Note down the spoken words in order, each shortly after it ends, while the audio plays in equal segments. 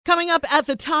Coming up at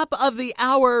the top of the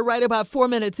hour, right about 4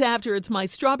 minutes after, it's my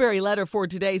strawberry letter for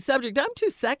today's subject. I'm too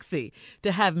sexy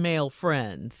to have male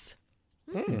friends.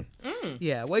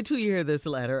 Yeah, wait till you hear this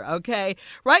letter, okay?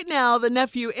 Right now, the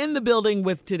nephew in the building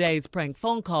with today's prank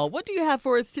phone call. What do you have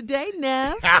for us today,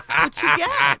 Nev? What you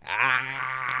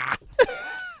got?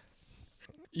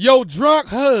 Your drunk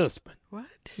husband.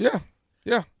 What? Yeah.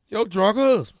 Your drunk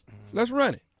husband. Let's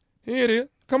run it. Here it is.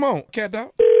 Come on, cat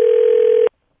dog.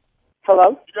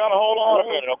 Hello? You gotta hold on a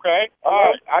minute, okay? All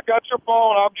right, I got your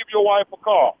phone. I'll give your wife a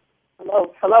call.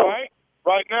 Hello? All right?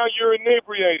 Right now, you're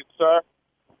inebriated, sir.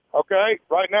 Okay?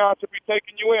 Right now, I should be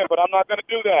taking you in, but I'm not gonna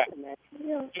do that.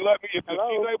 You let me. If she's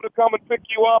able to come and pick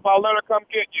you up, I'll let her come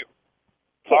get you.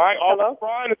 All right? Hello?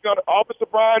 Officer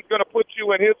Brian's gonna put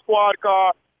you in his squad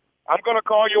car. I'm gonna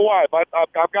call your wife. I've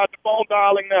got the phone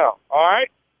dialing now. All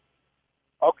right?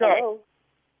 Okay.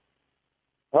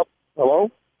 Hello?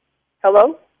 Hello?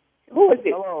 Hello? Who is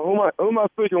this? Hello. Who am I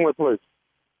speaking with, please?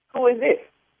 Who is this?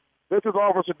 This is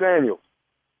Officer Daniels.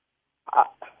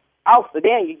 Officer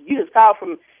Daniel. You just called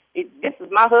from. This is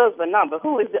my husband's number.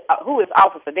 Who is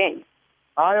Officer Daniel?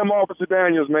 I am Officer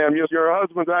Daniels, ma'am. Your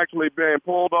husband's actually been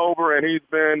pulled over, and he's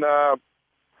been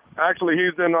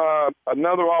he's in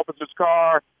another officer's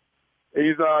car.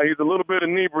 He's a little bit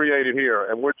inebriated here,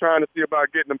 and we're trying to see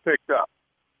about getting him picked up.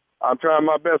 I'm trying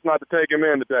my best not to take him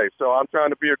in today, so I'm trying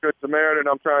to be a good Samaritan.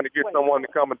 I'm trying to get someone to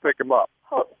come and pick him up.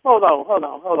 Hold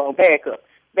on. Back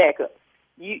up.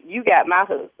 You got my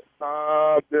husband.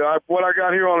 What I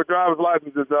got here on the driver's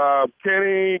license is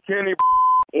Kenny.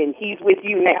 And he's with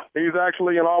you now. He's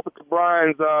actually in Officer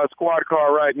Brian's squad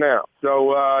car right now.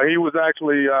 So he was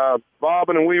actually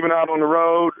bobbing and weaving out on the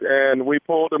road, and we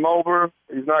pulled him over.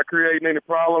 He's not creating any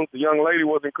problems. The young lady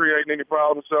wasn't creating any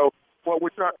problems. So what we're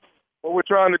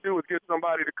trying to do is get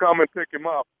somebody to come and pick him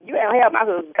up. You don't have my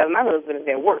husband because my husband is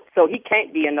at work, so he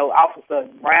can't be in no Officer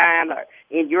Brian or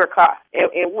in your car.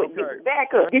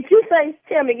 Back up.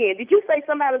 Tell me again, did you say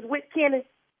somebody's with Kenny?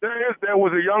 There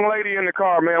was a young lady in the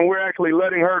car, man. We're actually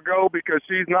letting her go because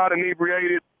she's not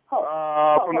inebriated.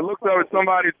 From the looks of it,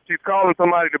 she's calling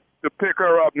somebody to pick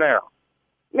her up now.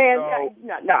 Man,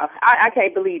 no, I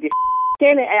can't believe this.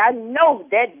 Kenny, I know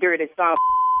that dirty son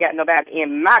got nobody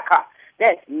in my car.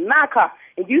 That's my car.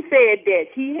 And you said that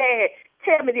he had,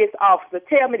 tell me this, officer,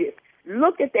 tell me this.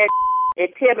 Look at that and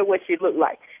tell me what she looked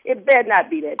like. It better not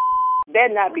be that.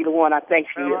 Better not be the one I think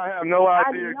she is. I have no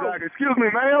idea exactly. Excuse me,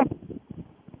 ma'am.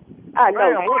 I know.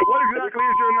 Ma'am, what exactly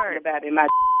is your name? About in my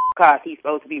car, he's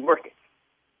supposed to be working.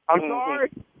 I'm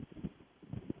sorry?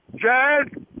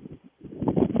 Jasmine.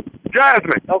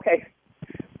 Okay.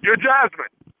 You're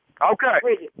Jasmine. Okay.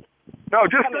 Bridget. No,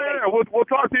 just stay there. We'll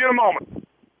talk to you in a moment.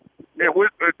 Yeah,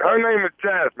 her name is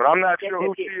Jasmine. I'm not sure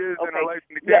who she is in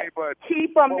relation to Kenny, but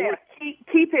keep him there.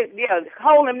 Keep it. Yeah,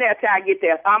 hold him there till I get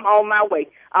there. I'm on my way.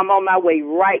 I'm on my way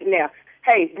right now.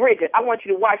 Hey, Bridget, I want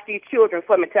you to watch these children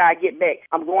for me till I get back.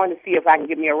 I'm going to see if I can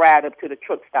get me a ride up to the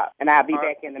truck stop, and I'll be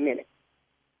back in a minute.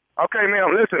 Okay, ma'am.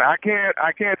 Listen, I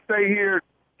can't stay here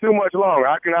too much longer.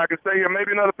 I can stay here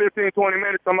maybe another 15, 20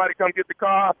 minutes. Somebody come get the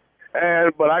car.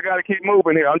 But I got to keep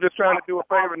moving here. I'm just trying to do a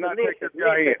favor and not take this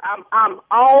guy in. I'm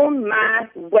on my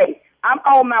way. I'm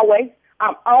on my way.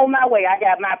 I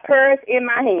got my purse in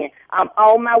my hand. I'm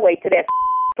on my way to that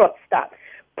truck stop.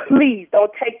 Please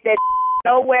don't take that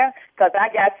nowhere, because I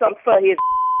got something for his.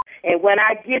 And when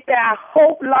I get there, I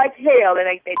hope like hell it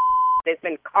ain't that that's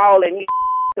been calling me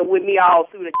with me all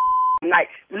through the night.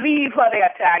 Leave her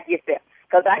there till I get there,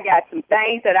 because I got some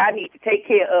things that I need to take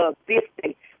care of this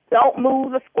day. Don't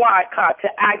move the squad car till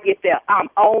I get there. I'm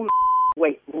on my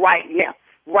way right now.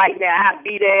 Right now. I'll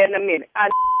be there in a minute.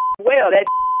 That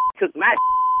took my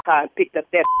car and picked up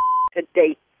that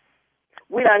today.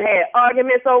 We done had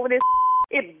arguments over this.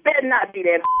 It better not be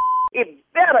that. It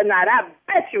better not. I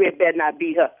bet you it better not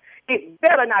be her. It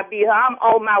better not be her. I'm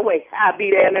on my way. I'll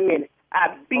be there in a minute.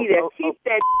 I'll be there. Keep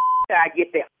that till I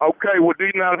get there. Okay, well,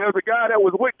 now there's a guy that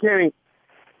was with Kenny.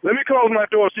 Let me close my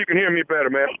door so you can hear me better,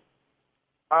 man.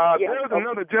 There was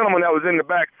another gentleman that was in the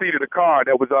back seat of the car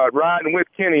that was riding with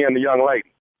Kenny and the young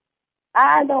lady.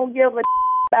 I don't give a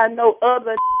about no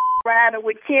other riding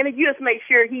with Kenny. You just make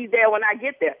sure he's there when I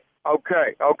get there.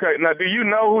 Okay. Now, do you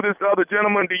know who this other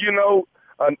gentleman? Do you know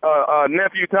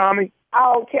nephew Tommy?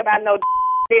 I don't care about no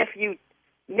nephew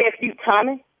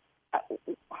Tommy.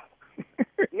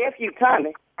 Nephew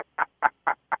Tommy.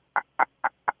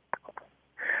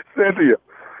 Cynthia.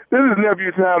 This is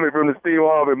nephew Tommy from the Steve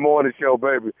Harvey Morning Show,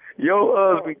 baby. Your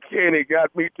husband Kenny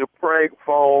got me to prank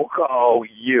phone call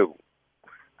you.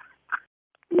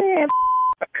 Man,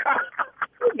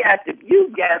 you got to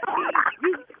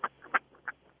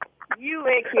You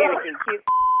and Kenny can kiss.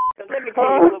 So let me tell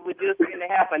you what was just going to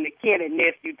happen to Kenny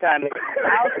nephew Tommy.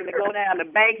 I was going to go down to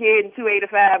Bankhead in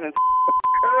 285 and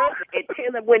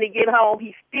tell him when he get home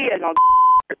he's still going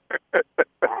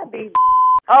to be.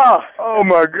 Oh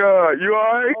my God, you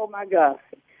all right? Oh my God.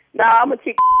 Nah, I'm gonna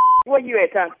kick. Where you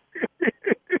at, Tommy?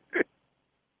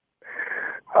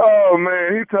 Oh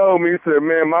man, he told me, he said,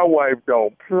 man, my wife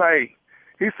don't play.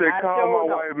 He said, call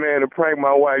my wife, man, and prank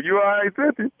my wife. You all right,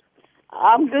 Cynthia?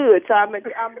 I'm good, Tommy.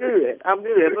 I'm good.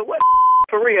 But what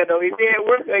for real though? Is he at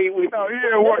work or he with No, he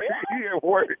at work.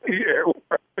 He at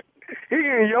work. He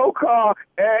in your car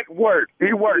at work.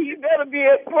 He works. You better be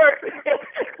at work.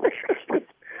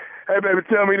 Hey, baby,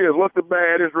 tell me this. What's the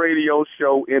baddest radio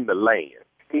show in the land?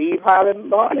 Steve Harvey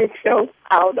Morning Show.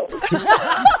 I don't know.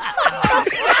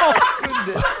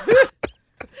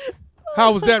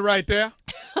 How was that right there?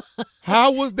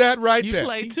 How was that right You there?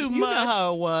 play too much. You know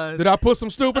how it was. Did I put some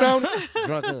stupid on it?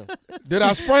 Drunk up. Did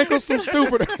I sprinkle some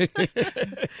stupid?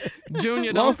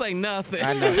 Junior, don't say nothing.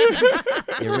 I know.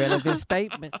 Irrelevant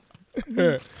statement.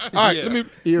 All right, let me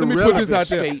put this out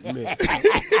there. Statement.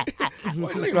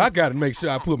 Well, I got to make sure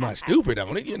I put my stupid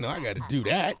on it. I got to do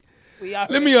that.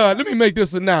 Let me make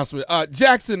this announcement.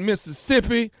 Jackson,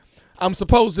 Mississippi. I'm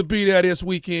supposed to be there this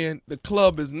weekend. The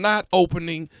club is not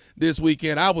opening this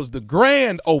weekend. I was the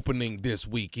grand opening this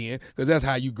weekend because that's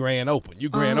how you grand open. You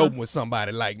grand open with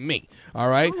somebody like me. All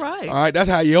right? All right. All right, that's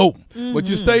how you open. But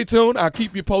you stay tuned. I'll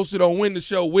keep you posted on when the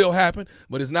show will happen,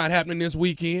 but it's not happening this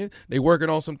weekend. They working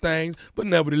on some things, but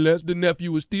nevertheless, the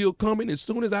nephew is still coming. As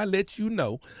soon as I let you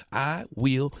know, I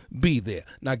will be there.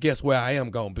 Now, guess where I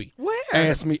am going to be? Where?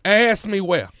 Ask me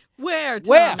where. Where? Tommy?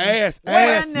 Where? Ask.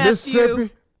 Nephew? Mississippi.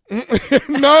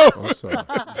 No. I'm sorry.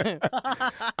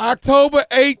 October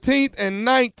 18th and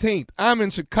 19th, I'm in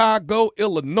Chicago,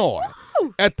 Illinois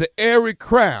at the Airy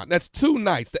Crown. That's 2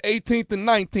 nights, the 18th and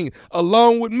 19th,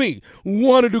 along with me.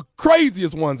 One of the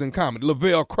craziest ones in comedy,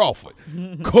 Lavelle Crawford,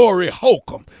 Corey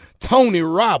Holcomb, Tony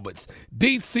Roberts,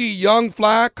 DC Young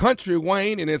Fly, Country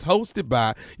Wayne, and it's hosted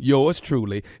by yours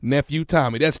truly, Nephew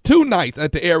Tommy. That's 2 nights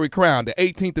at the Airy Crown, the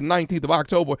 18th and 19th of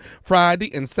October,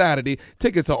 Friday and Saturday.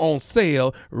 Tickets are on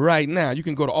sale right now. You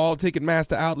can go to all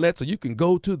Ticketmaster outlets, or you can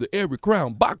go to the Airy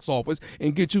Crown box office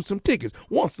and get you some tickets.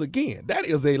 Once again, that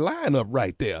is a lineup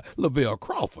right there. Lavelle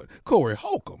Crawford, Corey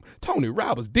Holcomb, Tony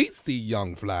Roberts, DC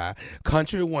Young Fly,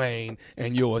 Country Wayne,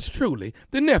 and yours truly,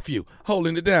 the Nephew,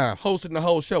 holding it down, hosting the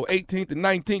whole show. 18th and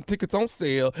 19th, tickets on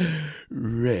sale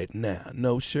right now.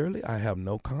 No, Shirley, I have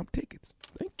no comp tickets.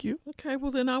 Thank you. Okay, well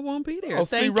then I won't be there. Oh,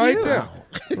 Thank see right you. there.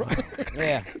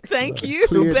 Yeah. Thank you.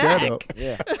 Cleared Back. that up.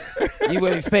 Yeah. You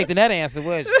weren't expecting that answer,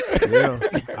 was you? Yeah,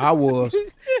 I was.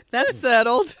 That's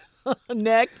settled.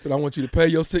 Next. But I want you to pay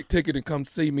your sick ticket and come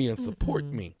see me and support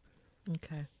me.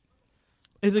 Okay.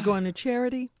 Is it going to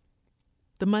charity?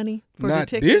 The money for the Not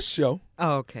ticket? this show.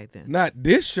 Oh, okay then. Not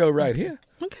this show right here.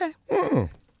 Okay.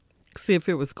 See, if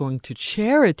it was going to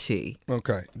charity,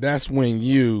 Okay, that's when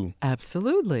you.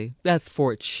 absolutely. That's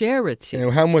for charity.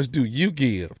 And how much do you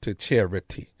give to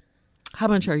charity? How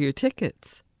much are your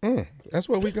tickets? That's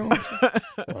where we going.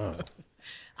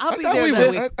 I'll be there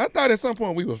that week. I thought at some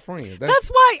point we was friends. That's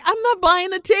why I'm not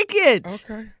buying a ticket.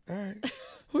 Okay, all right.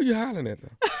 Who you hollering at though?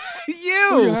 Who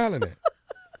you You. hollering at?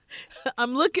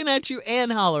 I'm looking at you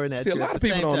and hollering at See, you. a lot at of the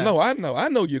people same don't time. know. I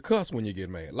know you cuss when you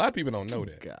get mad. A lot of people don't know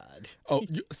that. God. Oh,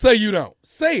 say you don't.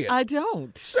 Say it. I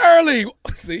don't. Shirley,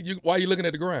 see, why you looking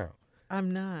at the ground?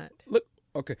 I'm not.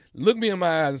 Look me in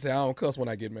my eyes and say I don't cuss when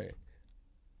I get mad.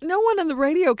 No one on the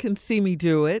radio can see me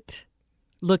do it.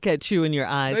 Look at you in your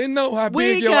eyes. They know how big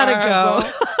We your gotta eyes go.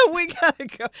 are. We gotta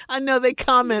go. I know they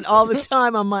comment all the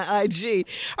time on my IG.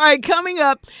 All right, coming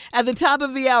up at the top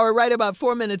of the hour, right about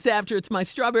 4 minutes after, it's my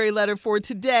strawberry letter for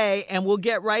today, and we'll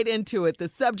get right into it. The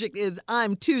subject is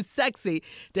I'm too sexy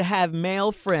to have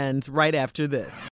male friends right after this.